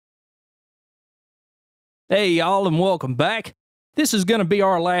Hey y'all, and welcome back. This is going to be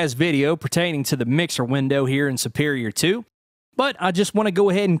our last video pertaining to the mixer window here in Superior 2, but I just want to go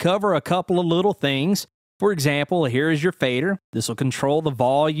ahead and cover a couple of little things. For example, here is your fader. This will control the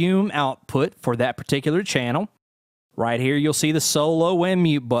volume output for that particular channel. Right here you'll see the solo and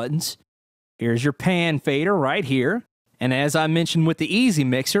mute buttons. Here's your pan fader right here. And as I mentioned with the Easy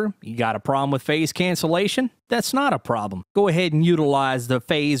Mixer, you got a problem with phase cancellation? That's not a problem. Go ahead and utilize the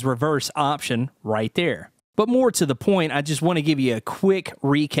phase reverse option right there. But more to the point, I just want to give you a quick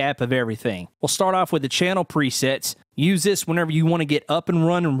recap of everything. We'll start off with the channel presets. Use this whenever you want to get up and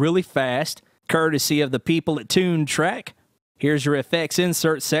running really fast, courtesy of the people at Toontrack. Here's your effects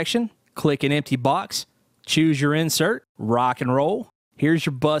insert section. Click an empty box. Choose your insert. Rock and roll. Here's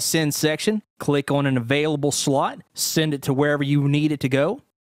your bus send section. Click on an available slot. Send it to wherever you need it to go.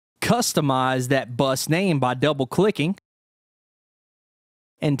 Customize that bus name by double-clicking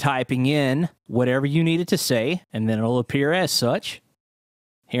and typing in whatever you need it to say, and then it'll appear as such.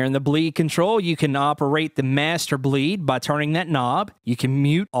 Here in the bleed control, you can operate the master bleed by turning that knob. You can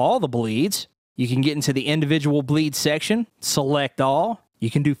mute all the bleeds. You can get into the individual bleed section, select all. You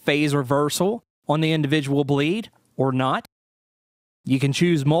can do phase reversal on the individual bleed or not. You can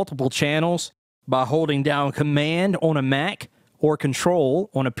choose multiple channels by holding down Command on a Mac or Control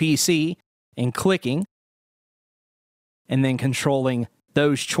on a PC and clicking, and then controlling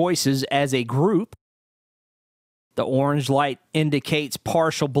those choices as a group. The orange light indicates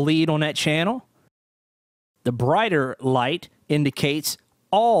partial bleed on that channel. The brighter light indicates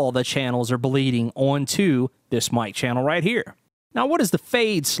all the channels are bleeding onto this mic channel right here. Now, what does the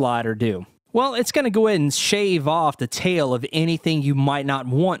fade slider do? Well, it's going to go ahead and shave off the tail of anything you might not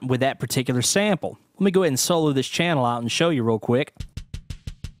want with that particular sample. Let me go ahead and solo this channel out and show you real quick.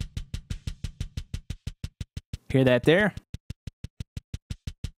 Hear that there?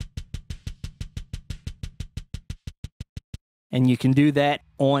 And you can do that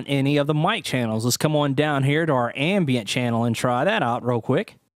on any of the mic channels. Let's come on down here to our ambient channel and try that out real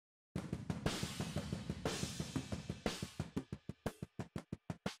quick.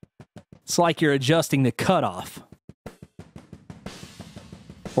 It's like you're adjusting the cutoff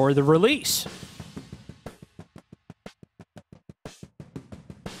or the release.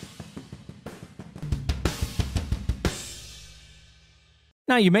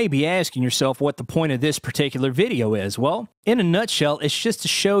 Now, you may be asking yourself what the point of this particular video is. Well, in a nutshell, it's just to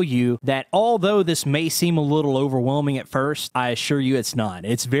show you that although this may seem a little overwhelming at first, I assure you it's not.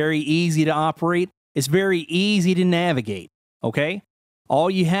 It's very easy to operate. It's very easy to navigate, okay? All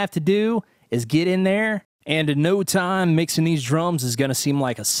you have to do is get in there, and in no time, mixing these drums is going to seem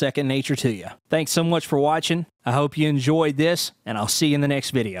like a second nature to you. Thanks so much for watching. I hope you enjoyed this, and I'll see you in the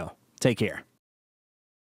next video. Take care.